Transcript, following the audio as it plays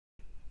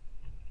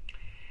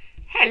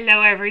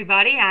Hello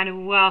everybody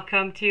and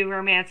welcome to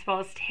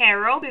Romancefull's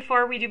Tarot.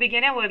 Before we do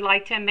begin, I would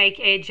like to make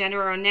a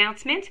general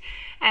announcement.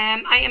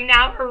 I am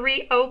now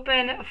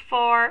reopen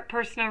for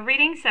personal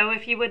readings, so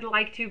if you would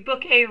like to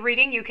book a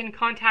reading, you can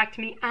contact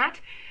me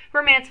at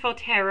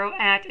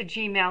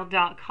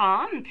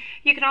romancefulltarot@gmail.com.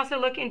 You can also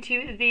look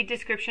into the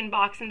description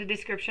box. In the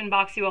description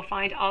box, you will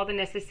find all the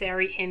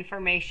necessary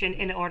information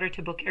in order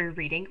to book a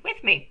reading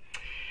with me.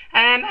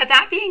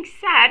 That being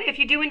said, if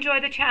you do enjoy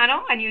the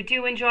channel and you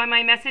do enjoy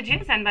my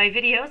messages and my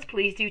videos,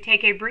 please do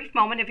take a brief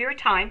moment of your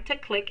time to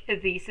click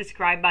the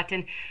subscribe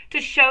button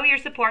to show your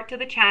support to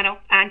the channel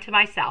and to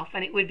myself,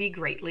 and it would be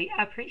greatly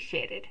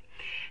appreciated.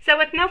 So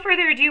with no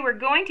further ado, we're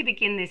going to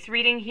begin this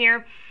reading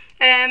here.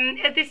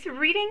 This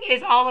reading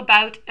is all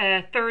about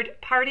third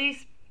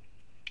parties.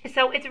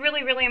 So it's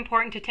really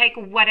important to take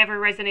whatever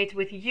resonates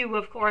with you,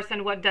 of course,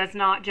 and what does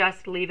not,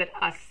 just leave it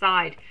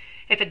aside.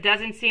 If it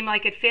doesn't seem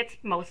like it fits,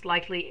 most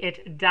likely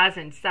it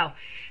doesn't. So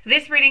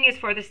this reading is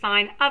for the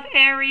sign of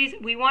Aries.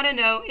 We want to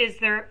know, is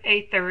there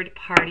a third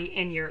party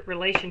in your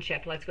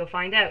relationship? Let's go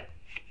find out.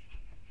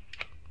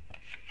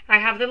 I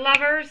have the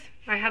Lovers,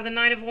 I have the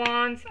Knight of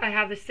Wands, I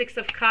have the Six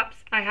of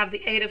Cups, I have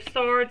the Eight of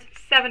Swords,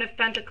 Seven of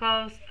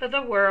Pentacles,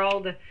 the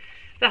World,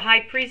 the High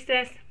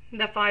Priestess,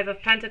 the Five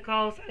of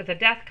Pentacles, the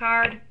Death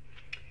card.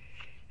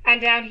 And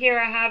down here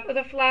I have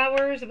the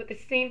Flowers with the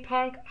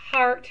Steampunk,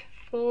 Heart,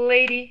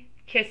 Lady,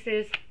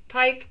 Kisses,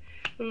 Pipe,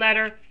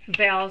 Letter,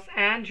 Bells,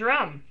 and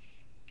Drum.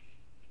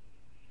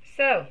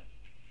 So,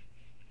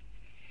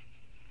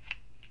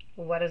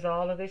 what does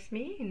all of this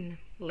mean?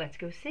 Let's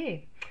go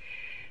see.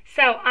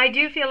 So, I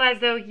do feel as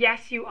though,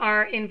 yes, you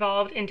are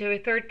involved into a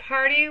third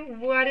party.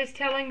 What is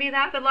telling me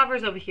that? The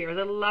Lovers over here.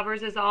 The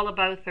Lovers is all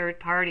about third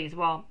parties.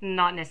 Well,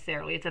 not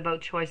necessarily. It's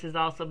about choices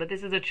also, but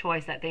this is a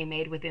choice that they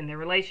made within their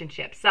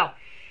relationship. So,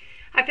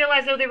 I feel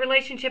as though the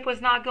relationship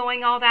was not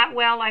going all that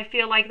well. I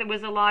feel like there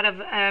was a lot of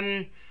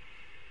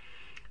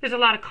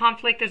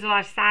conflict. There's a lot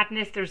of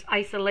sadness. There's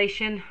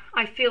isolation.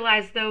 I feel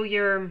as though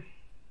you're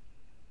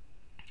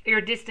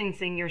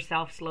distancing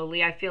yourself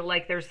slowly. I feel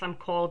like there's some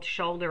cold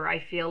shoulder. I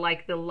feel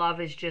like the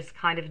love is just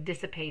kind of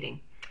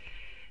dissipating.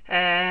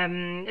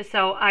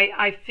 So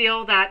I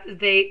feel that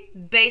they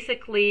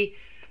basically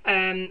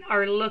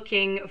are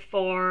looking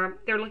for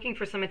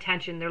some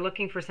attention. They're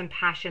looking for some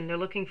passion. They're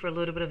looking for a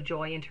little bit of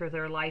joy into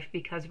their life,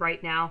 because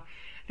right now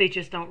they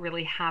just don't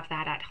really have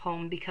that at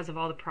home because of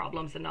all the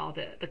problems and all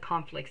the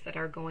conflicts that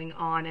are going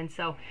on. And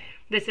so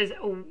this is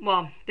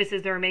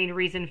their main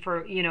reason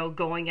for,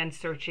 going and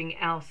searching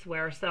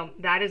elsewhere. So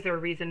that is their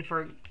reason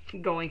for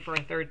going for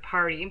a third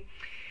party.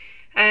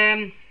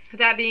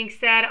 That being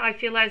said, I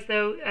feel as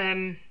though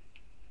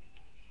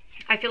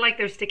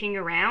they're sticking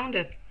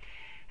around.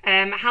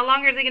 How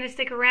long are they going to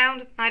stick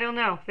around? I don't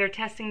know. They're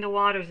testing the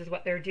waters is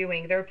what they're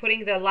doing. They're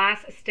putting the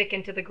last stick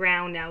into the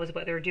ground now is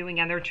what they're doing,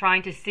 and they're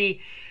trying to see,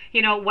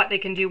 what they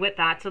can do with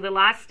that. So the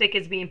last stick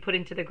is being put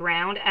into the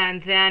ground,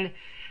 and then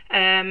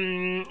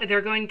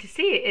they're going to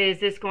see, is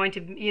this going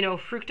to,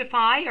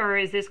 fructify, or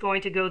is this going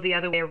to go the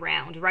other way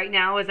around? Right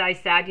now, as I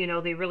said,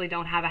 they really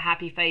don't have a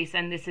happy face,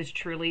 and this is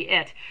truly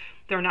it.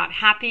 They're not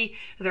happy.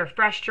 They're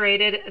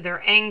frustrated.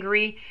 They're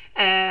angry.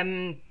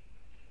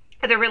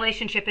 The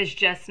relationship is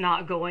just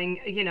not going,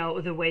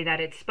 the way that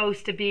it's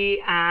supposed to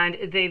be, and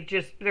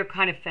they're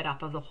kind of fed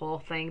up of the whole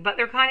thing, but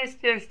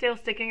they're still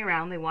sticking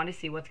around. They want to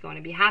see what's going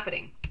to be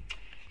happening.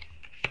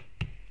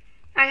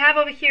 I have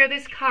over here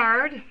this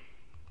card,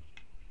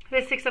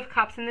 the Six of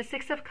Cups, and the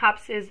Six of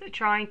Cups is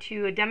trying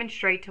to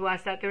demonstrate to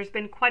us that there's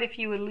been quite a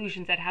few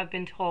illusions that have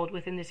been told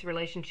within this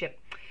relationship.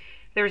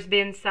 There's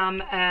been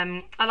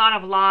a lot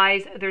of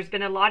lies. There's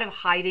been a lot of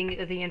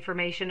hiding the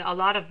information, a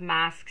lot of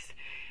masks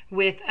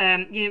with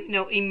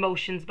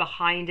emotions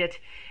behind it.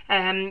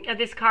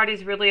 This card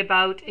is really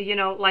about,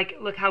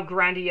 look how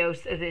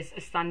grandiose this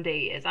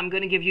Sunday is. I'm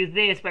going to give you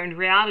this, but in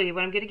reality,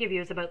 what I'm going to give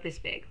you is about this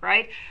big,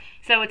 right?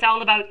 So it's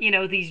all about,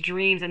 these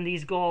dreams and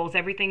these goals,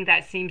 everything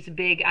that seems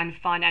big and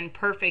fun and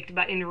perfect,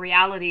 but in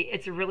reality,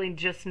 it's really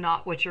just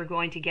not what you're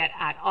going to get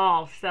at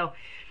all. So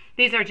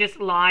these are just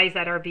lies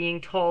that are being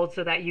told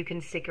so that you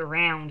can stick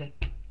around.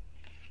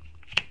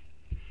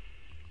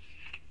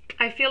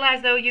 I feel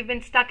as though you've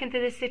been stuck into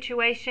this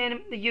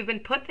situation. You've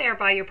been put there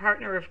by your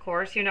partner, of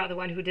course. You're not the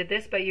one who did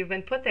this, but you've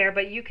been put there.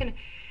 But you can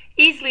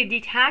easily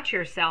detach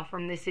yourself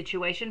from this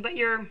situation. But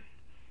you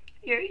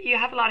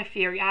have a lot of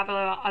fear. You have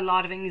a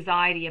lot of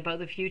anxiety about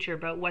the future,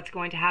 about what's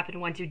going to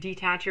happen once you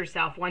detach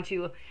yourself. Once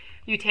you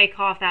take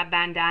off that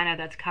bandana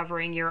that's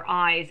covering your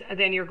eyes,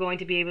 then you're going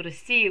to be able to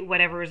see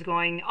whatever is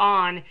going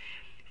on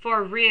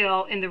for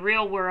real in the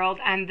real world.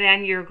 And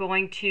then you're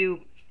going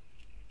to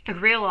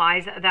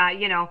realize that,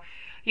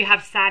 you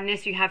have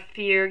sadness, you have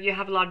fear, you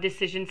have a lot of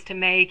decisions to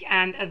make,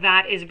 and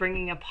that is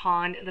bringing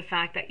upon the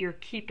fact that you're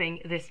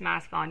keeping this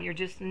mask on. You're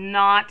just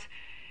not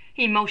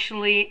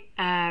emotionally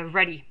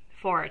ready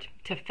for it,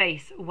 to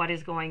face what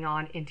is going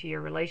on into your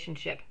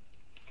relationship.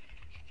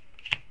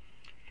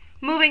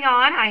 Moving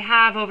on, I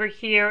have over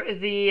here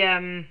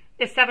the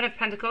the Seven of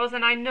Pentacles,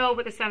 and I know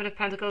with the Seven of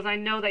Pentacles, I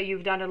know that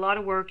you've done a lot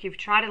of work, you've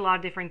tried a lot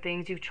of different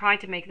things, you've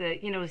tried to make the,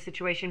 the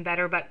situation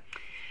better, but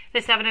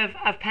the Seven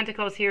of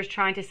Pentacles here is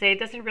trying to say it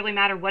doesn't really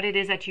matter what it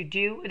is that you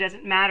do, it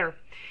doesn't matter.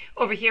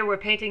 Over here, we're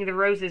painting the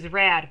roses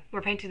red.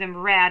 We're painting them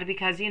red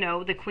because,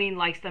 the Queen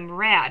likes them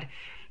red,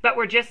 but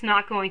we're just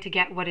not going to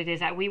get what it is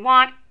that we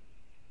want.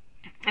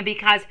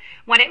 Because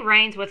when it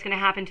rains, what's going to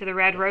happen to the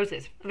red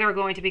roses? They're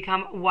going to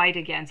become white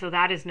again. So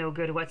that is no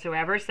good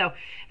whatsoever. So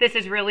this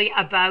is really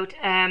about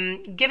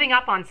giving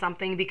up on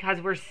something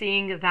because we're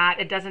seeing that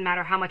it doesn't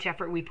matter how much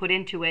effort we put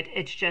into it.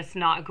 It's just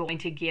not going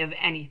to give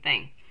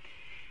anything.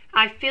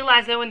 I feel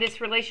as though in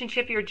this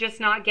relationship, you're just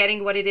not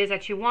getting what it is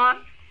that you want.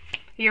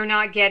 You're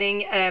not getting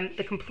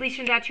the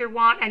completion that you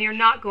want, and you're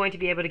not going to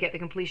be able to get the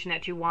completion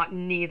that you want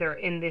neither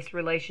in this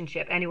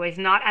relationship. Anyways,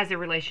 not as the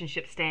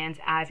relationship stands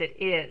as it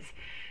is.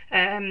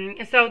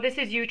 So this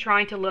is you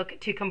trying to look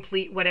to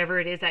complete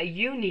whatever it is that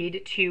you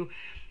need to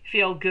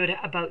feel good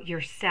about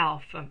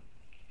yourself.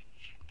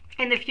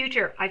 In the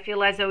future, I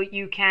feel as though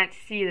you can't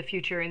see the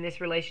future in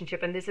this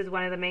relationship, and this is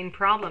one of the main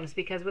problems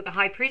because with the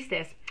High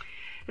Priestess,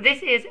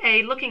 this is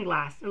a looking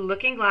glass. A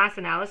looking glass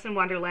in Alice in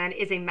Wonderland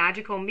is a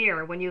magical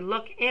mirror. When you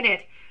look in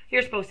it,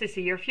 you're supposed to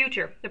see your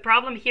future. The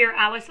problem here,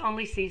 Alice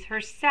only sees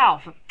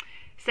herself.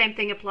 Same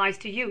thing applies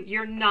to you.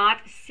 You're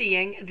not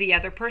seeing the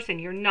other person.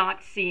 You're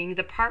not seeing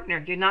the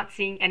partner. You're not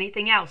seeing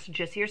anything else,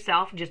 just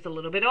yourself, just a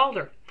little bit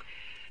older.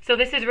 So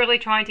this is really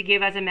trying to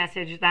give as a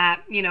message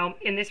that,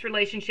 in this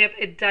relationship,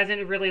 it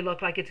doesn't really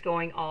look like it's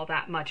going all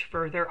that much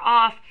further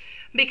off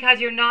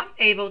because you're not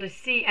able to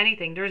see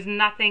anything. There's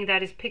nothing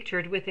that is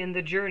pictured within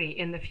the journey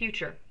in the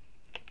future.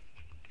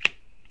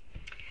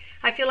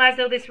 I feel as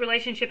though this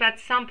relationship at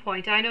some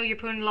point, I know you're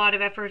putting a lot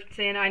of efforts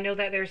in, I know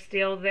that they're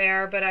still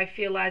there, but I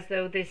feel as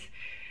though this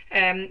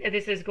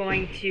is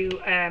going to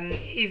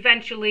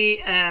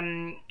eventually,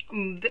 going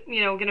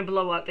to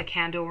blow out the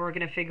candle. We're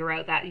going to figure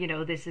out that,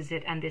 this is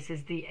it and this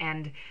is the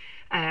end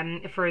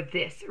for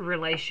this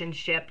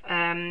relationship.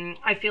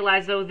 I feel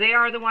as though they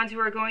are the ones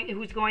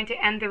who's going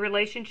to end the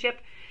relationship.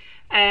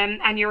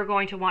 And you're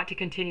going to want to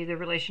continue the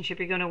relationship.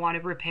 You're going to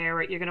want to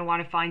repair it. You're going to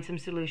want to find some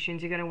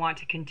solutions. You're going to want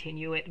to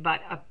continue it.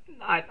 But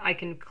I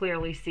can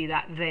clearly see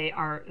that they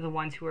are the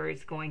ones who are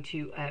going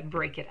to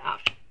break it up.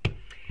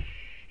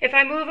 If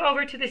I move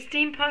over to the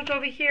steampunk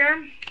over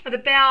here, the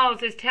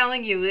bells is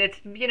telling you, it's,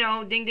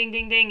 ding, ding,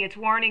 ding, ding. It's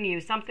warning you.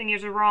 Something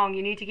is wrong.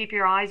 You need to keep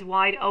your eyes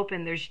wide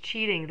open. There's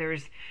cheating.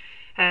 There's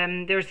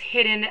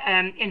hidden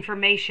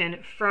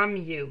information from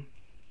you.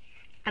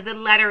 The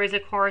letter is a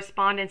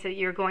correspondence that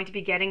you're going to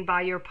be getting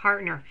by your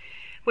partner,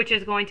 which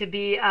is going to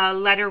be a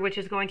letter which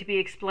is going to be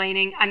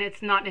explaining, and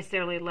it's not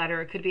necessarily a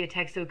letter, it could be a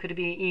text, it could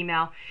be an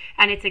email,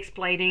 and it's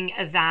explaining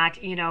that,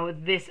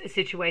 this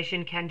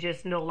situation can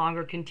just no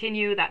longer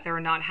continue, that they're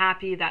not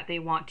happy, that they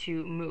want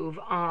to move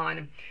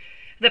on.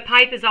 The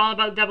pipe is all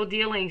about double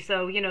dealing,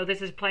 so,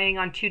 this is playing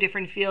on two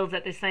different fields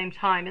at the same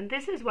time, and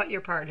this is what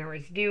your partner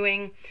is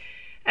doing.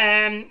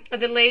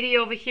 The lady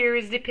over here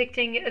is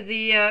depicting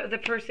the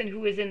person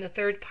who is in the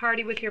third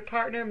party with your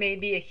partner.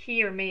 Maybe a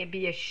he or may it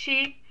be a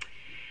she.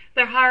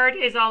 The heart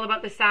is all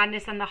about the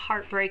sadness and the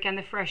heartbreak and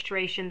the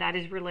frustration that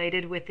is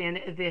related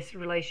within this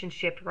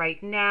relationship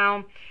right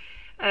now.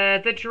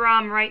 The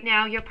drum right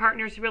now, your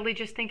partner's really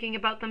just thinking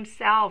about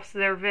themselves.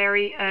 They're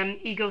very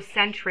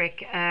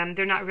egocentric.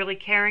 They're not really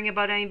caring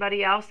about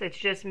anybody else. It's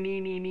just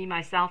me,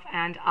 myself,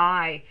 and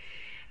I.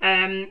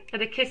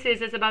 The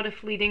kisses is about a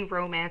fleeting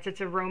romance.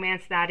 It's a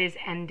romance that is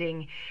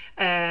ending.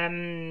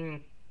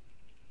 And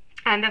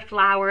the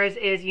flowers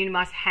is you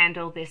must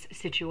handle this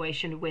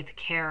situation with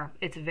care.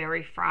 It's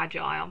very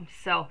fragile.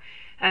 So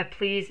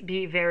please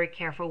be very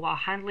careful while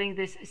handling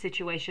this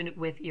situation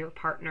with your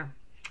partner.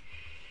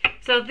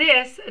 So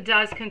this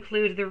does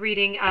conclude the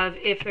reading of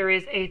if there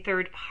is a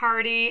third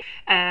party.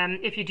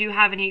 If you do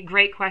have any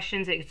great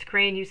questions, it's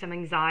creating you some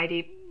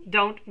anxiety,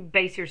 don't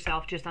base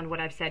yourself just on what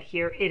I've said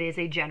here. It is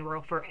a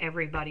general for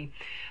everybody.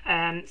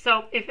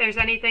 So if there's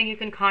anything, you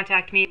can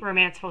contact me,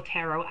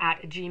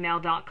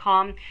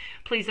 romancefulltarot@gmail.com.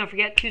 Please don't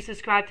forget to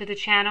subscribe to the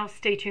channel.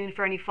 Stay tuned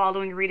for any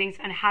following readings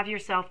and have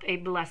yourself a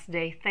blessed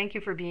day. Thank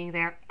you for being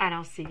there, and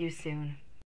I'll see you soon.